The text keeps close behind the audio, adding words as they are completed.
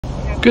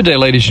Good day,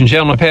 ladies and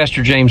gentlemen.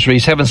 Pastor James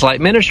Reese, Heaven's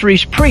Light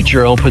Ministries,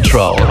 preacher on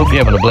patrol. I hope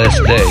you're having a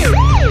blessed day.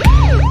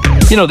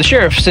 You know, the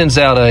sheriff sends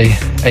out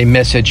a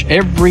message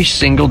every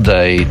single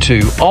day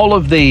to all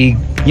of the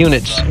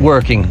units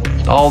working,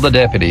 all the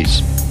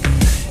deputies.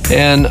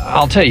 And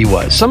I'll tell you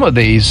what, some of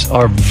these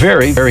are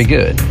very, very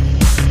good.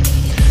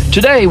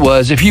 Today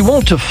was, if you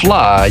want to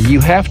fly, you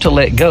have to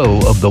let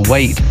go of the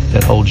weight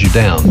that holds you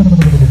down.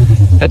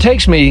 That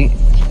takes me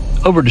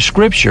over to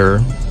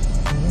Scripture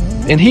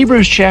in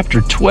Hebrews chapter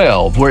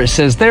 12, where it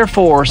says,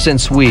 "Therefore,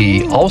 since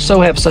we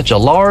also have such a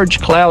large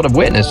cloud of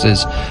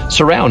witnesses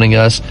surrounding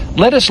us,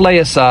 let us lay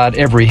aside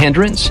every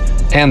hindrance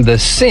and the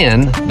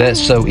sin that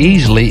so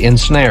easily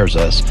ensnares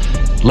us.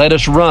 Let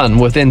us run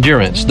with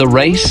endurance the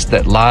race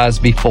that lies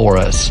before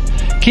us,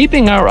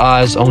 keeping our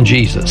eyes on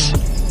Jesus,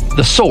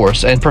 the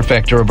source and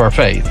perfecter of our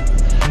faith.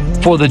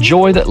 For the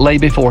joy that lay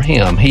before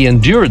him, he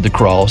endured the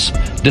cross,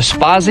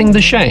 despising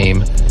the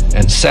shame,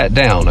 and sat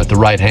down at the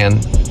right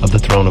hand of the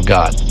throne of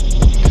God."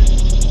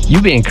 You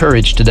be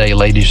encouraged today,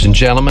 ladies and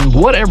gentlemen.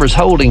 Whatever's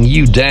holding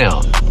you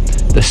down,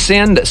 the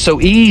sin that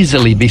so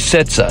easily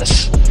besets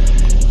us,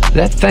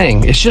 that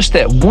thing, it's just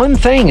that one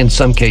thing in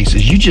some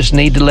cases. You just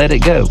need to let it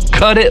go.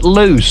 Cut it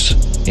loose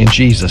in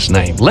Jesus'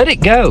 name. Let it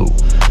go.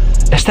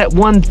 It's that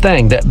one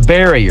thing, that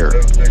barrier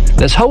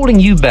that's holding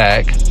you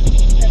back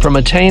from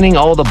attaining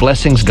all the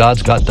blessings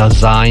God's got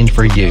designed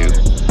for you.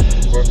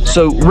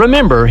 So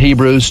remember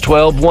Hebrews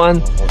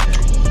 12:1.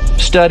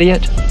 Study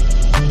it.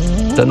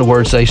 Doesn't the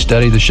word say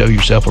study to show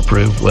yourself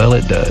approved? Well,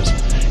 it does.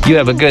 You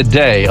have a good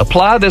day.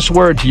 Apply this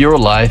word to your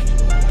life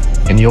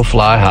and you'll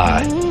fly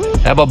high.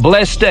 Have a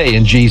blessed day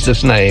in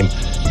Jesus' name.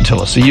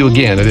 Until I see you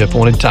again at the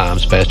appointed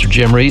times, Pastor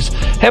Jim Reese,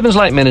 Heaven's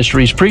Light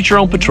Ministries, preacher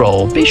on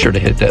patrol. Be sure to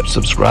hit that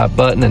subscribe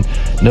button and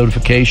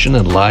notification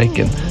and like,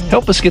 and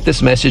help us get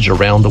this message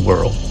around the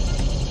world.